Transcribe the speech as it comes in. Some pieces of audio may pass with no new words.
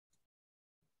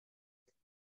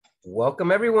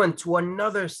Welcome everyone to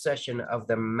another session of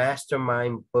the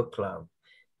Mastermind Book Club.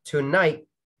 Tonight,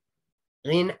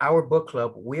 in our book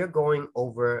club, we are going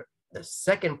over the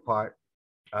second part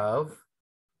of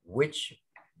which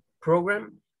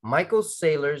program? Michael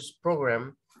Saylor's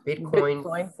program,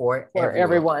 Bitcoin for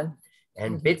Everyone.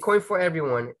 And Bitcoin for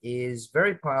Everyone is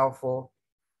very powerful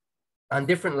on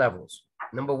different levels.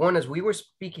 Number one, as we were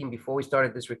speaking before we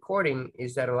started this recording,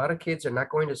 is that a lot of kids are not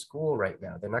going to school right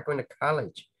now. They're not going to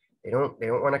college. They don't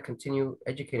want to continue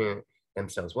educating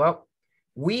themselves. Well,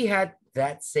 we had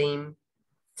that same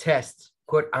test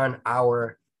put on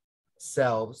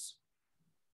ourselves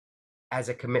as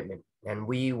a commitment. And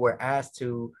we were asked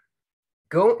to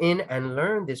go in and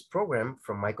learn this program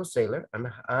from Michael Saylor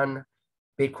on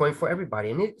Bitcoin for Everybody.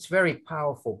 And it's very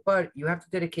powerful, but you have to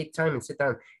dedicate time and sit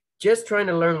down. Just trying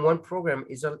to learn one program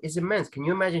is immense. Can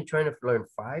you imagine trying to learn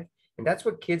 5? And that's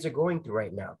what kids are going through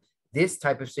right now. This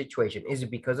type of situation. Is it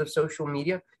because of social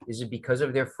media? Is it because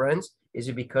of their friends? Is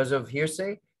it because of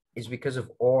hearsay? Is it because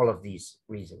of all of these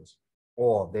reasons?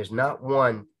 All. There's not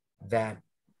one that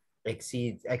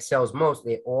excels most.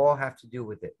 They all have to do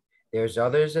with it. There's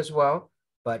others as well,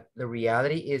 but the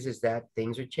reality is that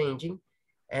things are changing.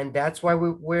 And that's why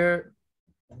we're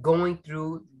going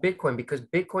through Bitcoin, because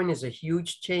Bitcoin is a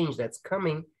huge change that's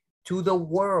coming to the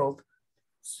world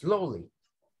slowly.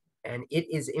 And it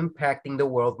is impacting the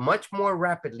world much more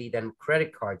rapidly than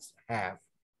credit cards have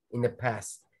in the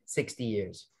past 60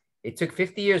 years. It took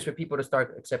 50 years for people to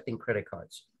start accepting credit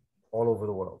cards all over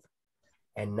the world.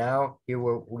 And now here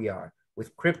we are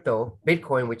with crypto,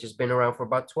 Bitcoin, which has been around for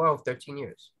about 12, 13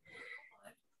 years.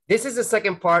 This is the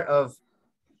second part of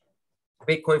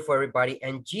Bitcoin for Everybody,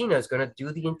 and Gina is going to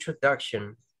do the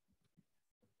introduction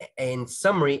and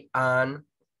summary on.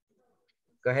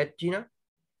 Go ahead, Gina.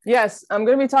 Yes, I'm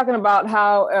going to be talking about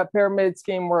how a pyramid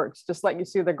scheme works, just like you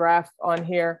see the graph on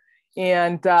here.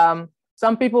 And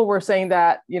some people were saying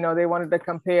that, they wanted to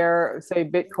compare, say,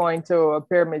 Bitcoin to a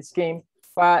pyramid scheme,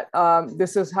 but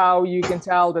this is how you can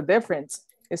tell the difference.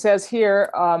 It says here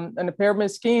in a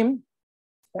pyramid scheme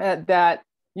that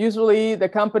usually the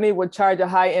company would charge a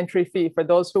high entry fee for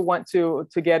those who want to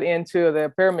get into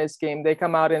the pyramid scheme. They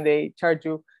come out and they charge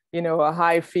you, a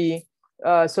high fee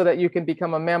so that you can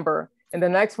become a member. And the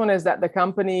next one is that the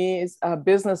company's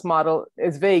business model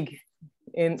is vague.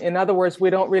 In other words, we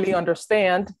don't really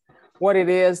understand what it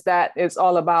is that it's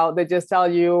all about. They just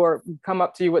tell you or come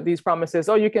up to you with these promises.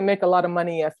 Oh, you can make a lot of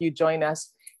money if you join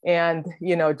us. And,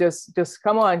 just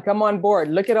come on board.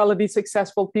 Look at all of these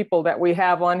successful people that we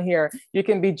have on here. You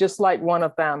can be just like one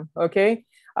of them. Okay.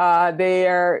 They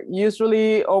are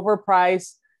usually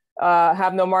overpriced,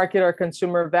 have no market or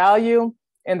consumer value.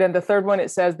 And then the third one, it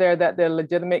says there that the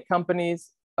legitimate companies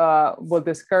will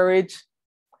discourage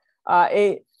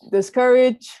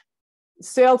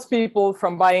salespeople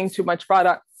from buying too much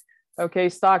product,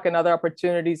 stock and other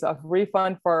opportunities of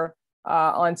refund for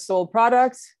unsold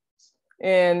products.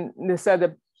 And they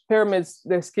said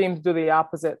the schemes do the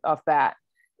opposite of that.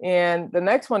 And the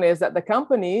next one is that the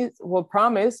companies will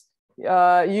promise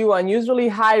you unusually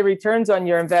high returns on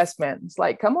your investment. It's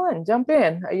like, come on, jump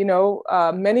in.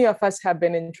 Many of us have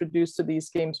been introduced to these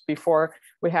schemes before.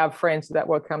 We have friends that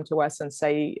will come to us and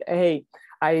say, hey,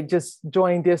 I just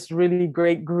joined this really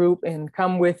great group and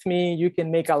come with me. You can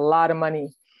make a lot of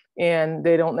money. And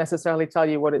they don't necessarily tell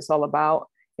you what it's all about.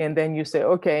 And then you say,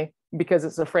 okay, because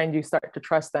it's a friend, you start to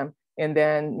trust them. And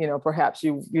then, perhaps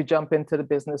you jump into the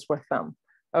business with them.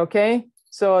 Okay.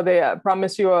 So they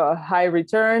promise you a high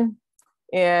return,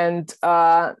 and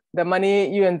the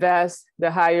money you invest,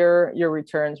 the higher your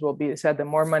returns will be. It said the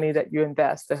more money that you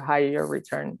invest, the higher your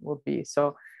return will be.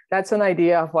 So that's an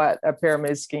idea of what a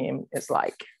pyramid scheme is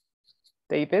like.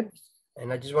 David?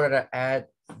 And I just wanted to add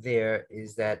there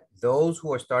is that those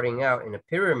who are starting out in a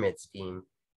pyramid scheme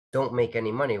don't make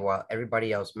any money, while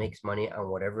everybody else makes money on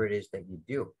whatever it is that you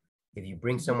do. If you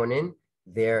bring someone in,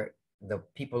 the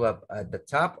people up at the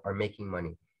top are making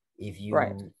money. If you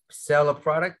sell a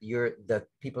product, the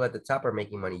people at the top are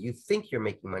making money. You think you're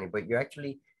making money, but you're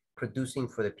actually producing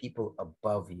for the people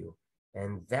above you.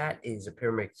 And that is a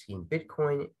pyramid scheme.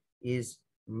 Bitcoin is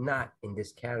not in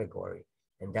this category.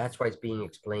 And that's why it's being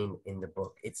explained in the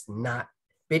book. It's not,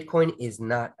 Bitcoin is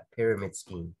not a pyramid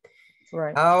scheme.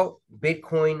 Right. How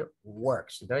Bitcoin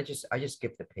works. Did I just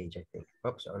skipped the page, I think.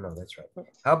 Oops. Oh, no, that's right.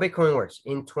 How Bitcoin works.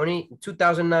 In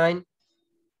 2009,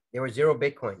 there were 0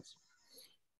 Bitcoins.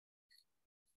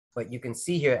 But you can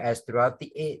see here, as throughout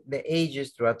the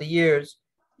ages, throughout the years,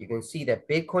 you can see that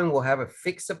Bitcoin will have a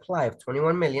fixed supply of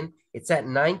 21 million. It's at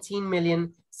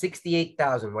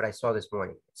 19,068,000, what I saw this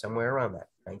morning, somewhere around that.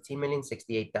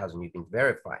 19,068,000. You can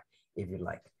verify if you'd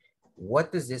like.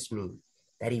 What does this mean?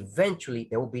 That eventually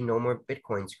there will be no more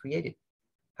Bitcoins created.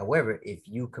 However, if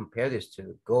you compare this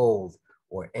to gold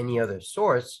or any other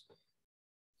source,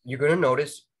 you're going to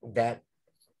notice that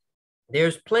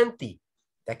there's plenty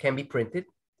that can be printed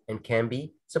and can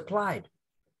be supplied.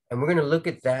 And we're going to look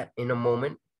at that in a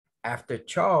moment after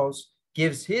Charles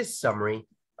gives his summary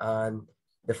on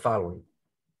the following.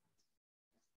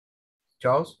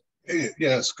 Charles?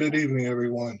 Yes, good evening,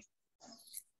 everyone.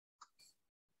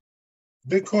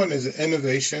 Bitcoin is an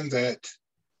innovation that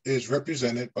is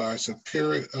represented by a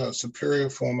superior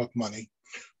form of money,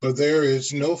 but there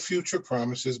is no future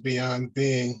promises beyond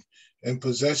being in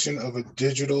possession of a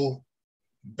digital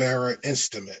bearer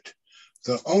instrument.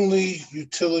 The only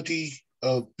utility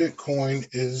of Bitcoin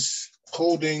is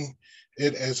holding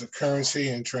it as a currency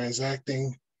and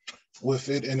transacting with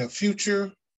it in the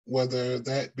future, whether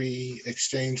that be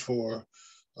exchange for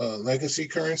legacy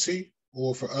currency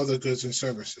or for other goods and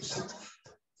services.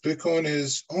 Bitcoin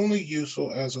is only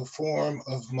useful as a form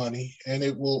of money, and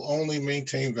it will only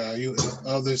maintain value if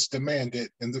others demand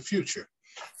it in the future.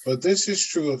 But this is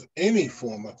true of any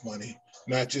form of money,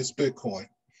 not just Bitcoin.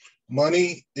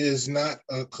 Money is not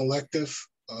a collective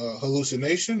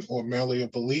hallucination or merely a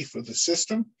belief of the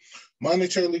system.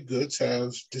 Monetary goods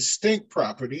have distinct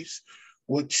properties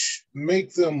which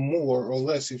make them more or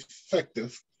less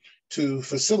effective to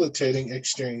facilitating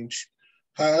exchange.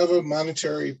 However,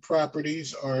 monetary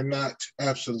properties are not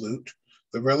absolute.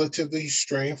 The relative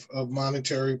strength of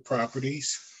monetary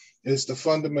properties is the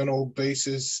fundamental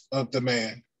basis of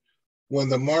demand. When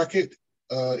the market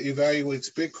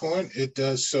evaluates Bitcoin, it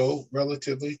does so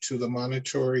relatively to the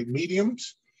monetary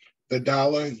mediums, the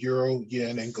dollar, euro,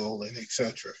 yen, and gold, and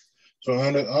etc. So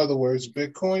in other words,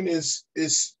 Bitcoin is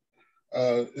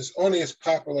only as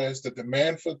popular as the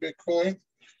demand for Bitcoin.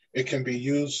 It can be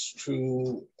used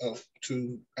to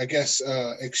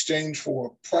exchange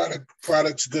for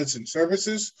products, goods, and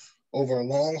services over a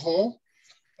long haul.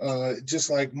 Just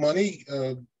like money,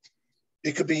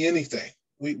 it could be anything.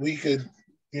 We could,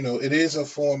 it is a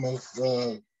form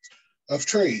of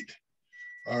trade.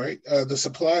 All right. The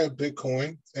supply of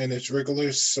Bitcoin and its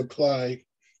regular supply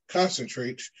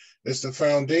concentrates is the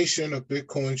foundation of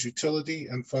Bitcoin's utility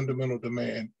and fundamental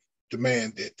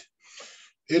demanded.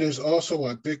 It is also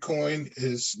why Bitcoin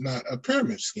is not a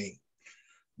pyramid scheme.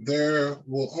 There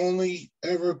will only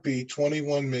ever be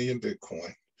 21 million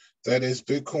Bitcoin. That is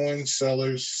Bitcoin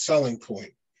sellers' selling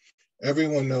point.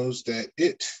 Everyone knows that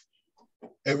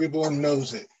everyone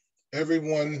knows it.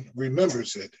 Everyone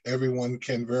remembers it. Everyone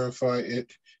can verify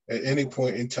it at any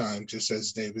point in time, just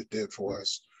as David did for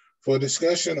us. For a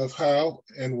discussion of how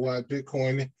and why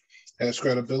Bitcoin has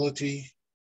credibility,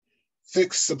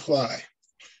 fixed supply.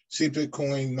 See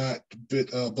Bitcoin, not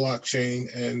blockchain,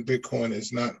 and Bitcoin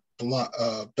is not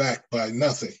backed by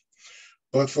nothing.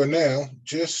 But for now,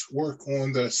 just work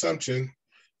on the assumption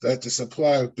that the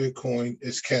supply of Bitcoin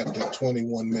is capped at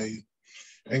 21 million.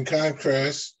 In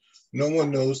contrast, no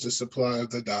one knows the supply of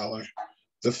the dollar.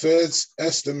 The Feds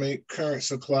estimate current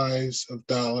supplies of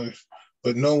dollars,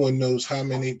 but no one knows how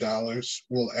many dollars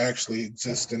will actually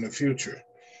exist in the future.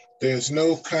 There's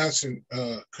no constant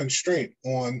constraint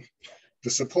on the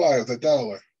supply of the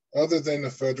dollar other than the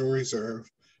Federal Reserve,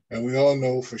 and we all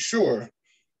know for sure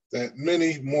that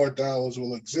many more dollars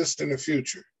will exist in the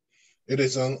future. It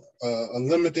is a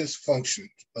limitless function.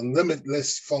 In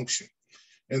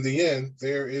the end,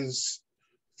 there is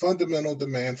fundamental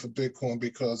demand for Bitcoin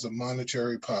because of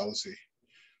monetary policy.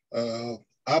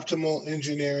 Optimal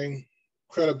engineering,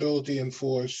 credibility, and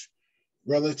force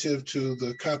relative to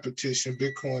the competition,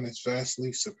 Bitcoin is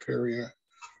vastly superior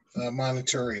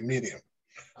monetary medium.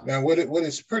 Now, what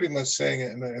it's pretty much saying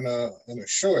in a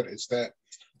short is that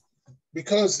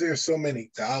because there's so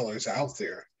many dollars out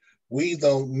there, we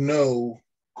don't know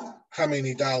how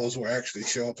many dollars will actually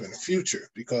show up in the future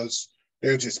because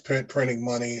they're just printing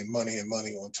money and money and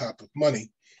money on top of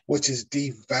money, which is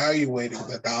devaluating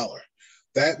the dollar.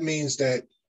 That means that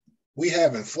we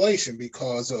have inflation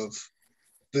because of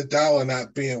the dollar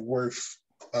not being worth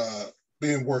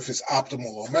its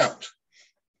optimal amount.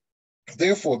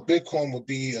 Therefore, Bitcoin would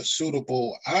be a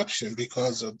suitable option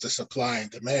because of the supply and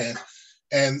demand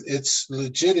and its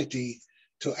legitimacy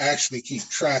to actually keep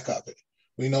track of it.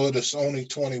 We know there's only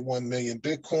 21 million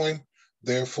Bitcoin.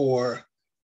 Therefore,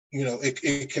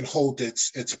 it can hold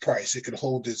its price. It can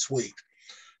hold its weight.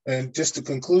 And just to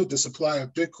conclude, the supply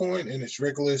of Bitcoin and its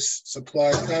regular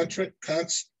supply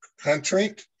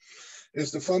constraint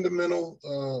is the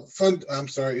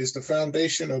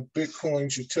foundation of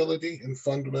Bitcoin's utility and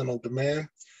fundamental demand.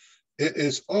 It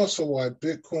is also why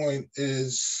Bitcoin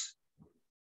is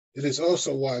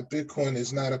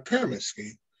not a pyramid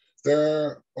scheme.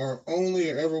 There are only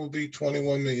ever will be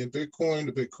 21 million Bitcoin.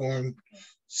 The Bitcoin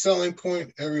selling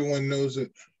point, everyone knows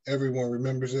it. Everyone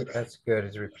remembers it. That's good.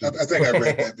 It's repeated. I think I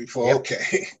read that before. Yep.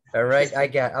 Okay. All right.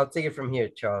 I'll take it from here,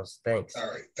 Charles. Thanks.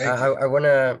 All right. Thank you. I want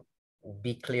to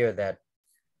be clear that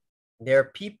there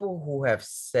are people who have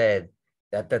said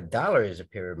that the dollar is a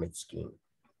pyramid scheme.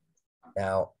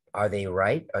 Now, are they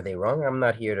right? Are they wrong? I'm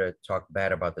not here to talk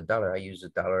bad about the dollar. I use the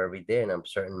dollar every day, and I'm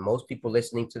certain most people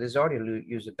listening to this audio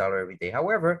use the dollar every day.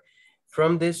 However,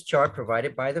 from this chart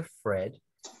provided by the Fed,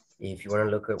 if you want to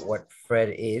look at what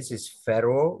Fed is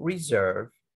Federal Reserve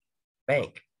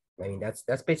Bank. I mean, that's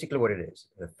basically what it is,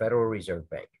 the Federal Reserve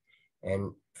Bank.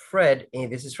 And Fred,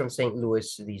 and this is from St.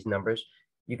 Louis, these numbers,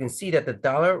 you can see that the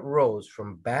dollar rose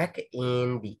from back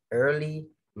in the early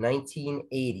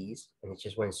 1980s, and it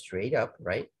just went straight up,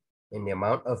 right? And the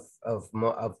amount of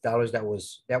dollars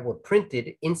that were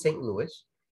printed in St. Louis,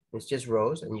 this just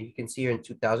rose, and you can see here in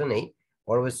 2008,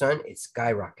 all of a sudden it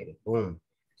skyrocketed, boom.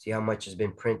 See how much has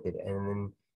been printed, and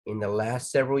then in the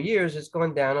last several years, it's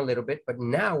gone down a little bit, but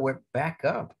now we're back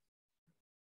up.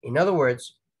 In other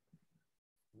words,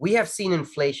 we have seen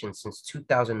inflation since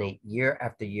 2008, year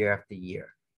after year after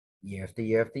year, year after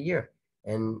year after year.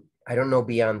 And I don't know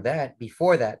beyond that,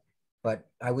 before that, but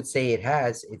I would say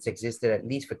it's existed at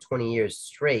least for 20 years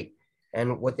straight.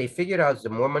 And what they figured out is the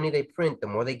more money they print, the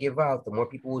more they give out, the more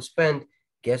people will spend.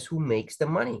 Guess who makes the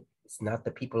money? It's not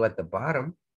the people at the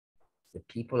bottom, it's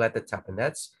the people at the top. And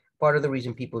that's part of the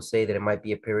reason people say that it might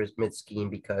be a pyramid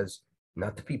scheme, because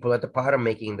not the people at the bottom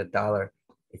making the dollar,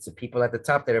 it's the people at the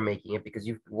top that are making it, because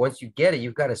once you get it,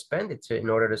 you've got to spend it in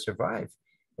order to survive.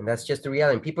 And that's just the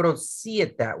reality. And people don't see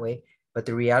it that way, but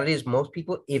the reality is most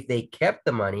people, if they kept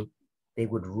the money, they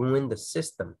would ruin the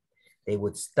system. They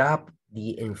would stop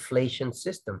the inflation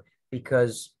system,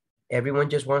 because everyone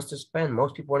just wants to spend.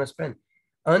 Most people want to spend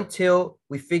until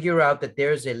we figure out that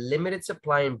there's a limited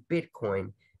supply in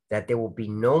Bitcoin, that there will be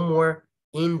no more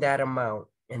in that amount.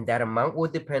 And that amount will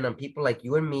depend on people like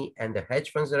you and me and the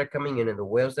hedge funds that are coming in and the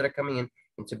whales that are coming in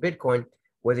into Bitcoin,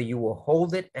 whether you will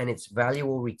hold it and its value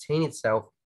will retain itself,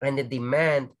 and the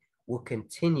demand will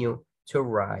continue to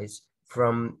rise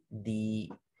from the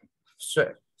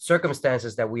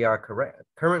circumstances that we are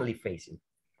currently facing.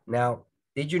 Now,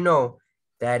 did you know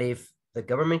that if the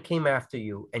government came after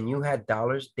you and you had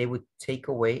dollars, they would take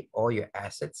away all your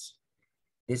assets?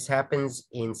 This happens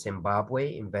in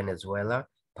Zimbabwe, in Venezuela,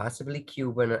 possibly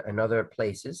Cuba and other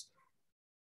places.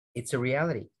 It's a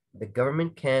reality. The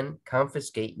government can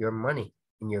confiscate your money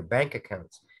in your bank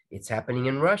accounts. It's happening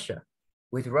in Russia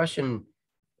with Russian,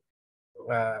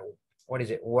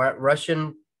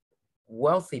 Russian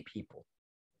wealthy people.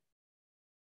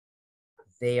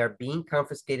 They are being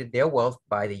confiscated their wealth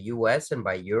by the US and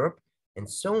by Europe and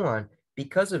so on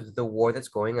because of the war that's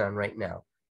going on right now.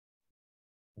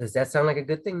 Does that sound like a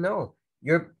good thing? No.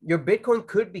 Your Bitcoin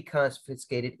could be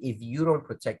confiscated if you don't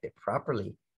protect it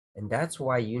properly. And that's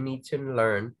why you need to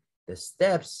learn the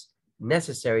steps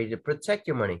necessary to protect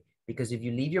your money. Because if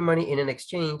you leave your money in an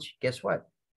exchange, guess what?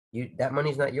 That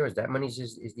money is not yours. That money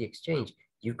is the exchange.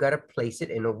 You've got to place it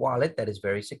in a wallet that is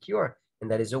very secure and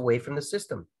that is away from the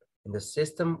system. And the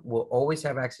system will always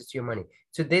have access to your money.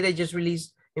 Today, they just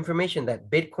released information that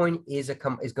Bitcoin is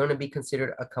going to be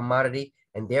considered a commodity,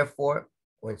 and therefore,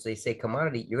 once they say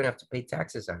commodity, you're going to have to pay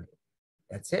taxes on it.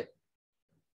 That's it.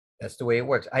 That's the way it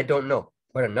works. I don't know.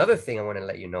 But another thing I want to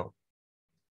let you know,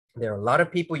 there are a lot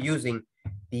of people using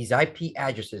these IP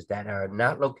addresses that are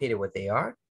not located what they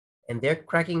are, and they're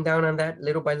cracking down on that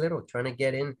little by little, trying to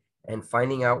get in and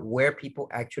finding out where people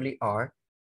actually are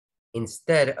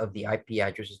instead of the IP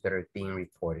addresses that are being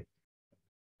reported.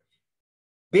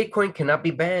 Bitcoin cannot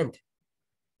be banned.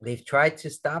 They've tried to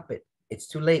stop it. It's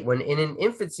too late. When in an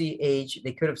infancy age,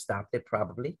 they could have stopped it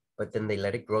probably, but then they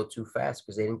let it grow too fast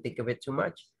because they didn't think of it too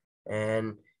much.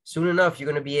 And soon enough, you're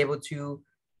going to be able to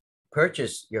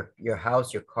purchase your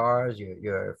house, your cars,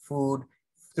 your food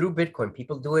through Bitcoin.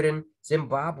 People do it in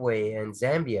Zimbabwe and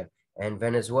Zambia and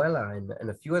Venezuela and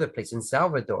a few other places, in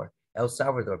Salvador, El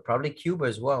Salvador, probably Cuba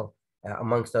as well,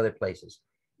 amongst other places.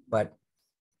 But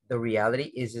the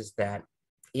reality is that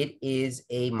it is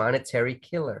a monetary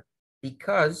killer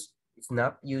because it's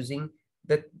not using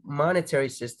the monetary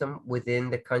system within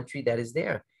the country that is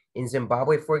there. In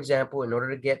Zimbabwe, for example, in order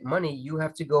to get money, you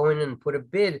have to go in and put a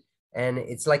bid, and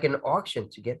it's like an auction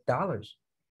to get dollars.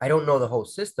 I don't know the whole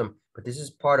system, but this is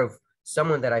part of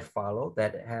someone that I follow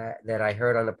that I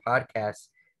heard on a podcast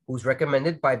who's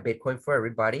recommended by Bitcoin for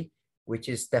Everybody, which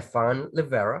is Stefan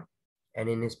Livera. And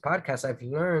in his podcast, I've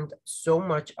learned so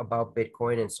much about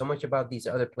Bitcoin and so much about these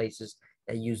other places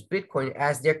that use Bitcoin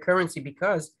as their currency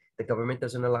because the government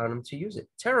doesn't allow them to use it.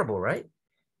 Terrible, right?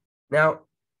 Now,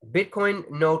 Bitcoin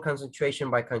node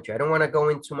concentration by country. I don't want to go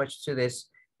into much to this,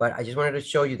 but I just wanted to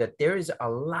show you that there is a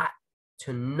lot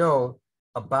to know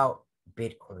about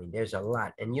Bitcoin. There's a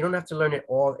lot, and you don't have to learn it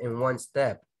all in one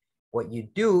step. What you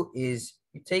do is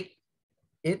you take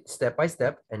it step by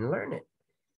step and learn it.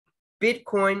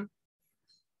 Bitcoin,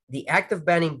 the act of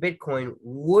banning Bitcoin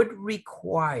would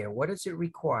require, what does it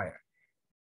require?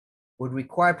 Would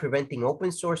require preventing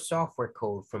open source software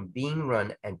code from being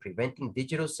run and preventing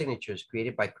digital signatures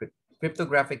created by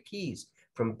cryptographic keys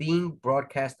from being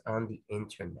broadcast on the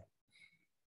internet.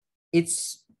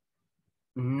 It's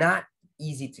not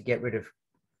easy to get rid of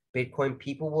Bitcoin.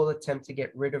 People will attempt to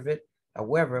get rid of it.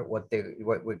 However, what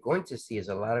we're going to see is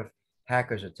a lot of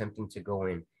hackers attempting to go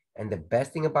in. And the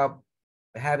best thing about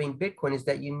having Bitcoin is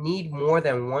that you need more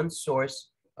than one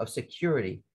source of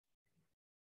security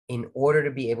in order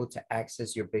to be able to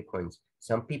access your Bitcoins.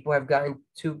 Some people have gotten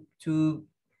to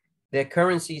their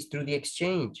currencies through the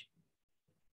exchange,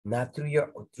 not through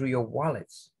your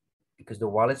wallets, because the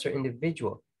wallets are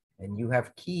individual and you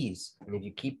have keys. And if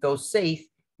you keep those safe,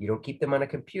 you don't keep them on a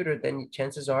computer, then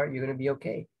chances are you're going to be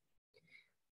okay.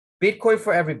 Bitcoin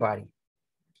for everybody.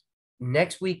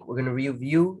 Next week, we're going to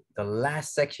review the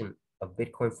last section of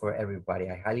Bitcoin for everybody.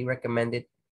 I highly recommend it.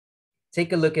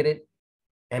 Take a look at it.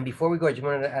 And before we go, I just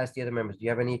wanted to ask the other members, do you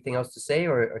have anything else to say,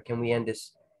 or can we end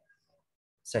this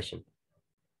session?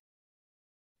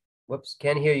 Whoops,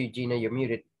 can't hear you, Gina. You're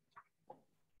muted.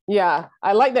 Yeah,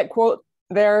 I like that quote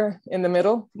there in the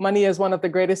middle. Money is one of the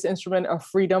greatest instruments of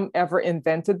freedom ever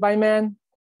invented by man.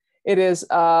 It is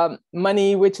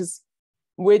money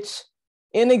which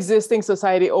in existing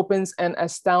society opens an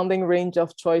astounding range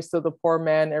of choice to the poor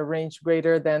man, a range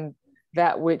greater than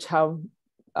that which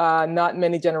not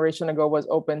many generations ago was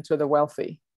open to the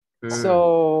wealthy.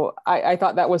 So I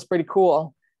thought that was pretty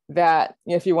cool, that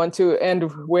if you want to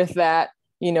end with that,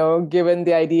 given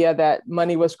the idea that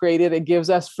money was created, it gives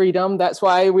us freedom. That's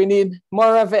why we need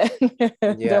more of it. Yes.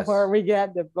 The more we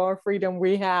get, the more freedom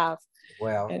we have.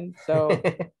 Well, and so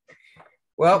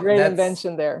well, great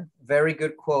invention there. Very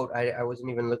good quote. I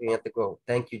wasn't even looking at the quote.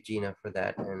 Thank you, Gina, for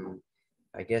that. And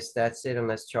I guess that's it,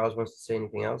 unless Charles wants to say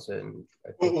anything else. And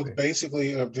well,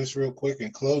 basically, just real quick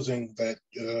in closing, that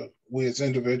we as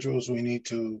individuals, we need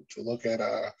to look at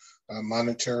our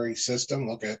monetary system,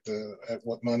 look at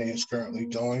what money is currently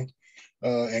doing,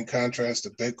 in contrast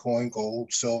to Bitcoin,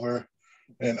 gold, silver,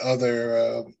 and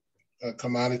other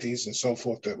commodities and so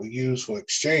forth that we use for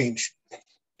exchange,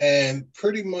 and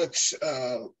pretty much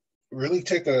really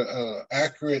take a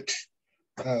accurate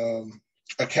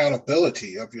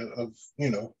accountability of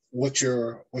what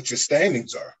your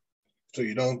standings are, so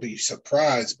you don't be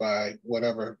surprised by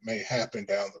whatever may happen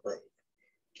down the road.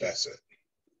 That's it.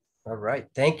 All right.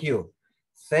 Thank you,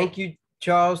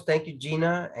 Charles. Thank you,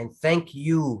 Gina, and thank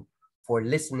you for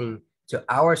listening to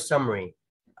our summary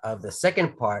of the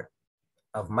second part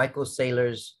of Michael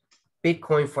Saylor's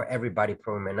Bitcoin for Everybody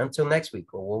program. And until next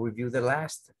week, we'll review the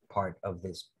last part of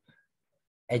this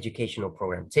educational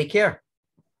program. Take care.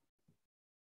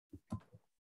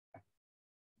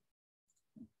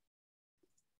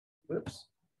 Whoops.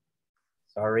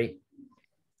 Sorry.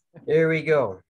 Here we go.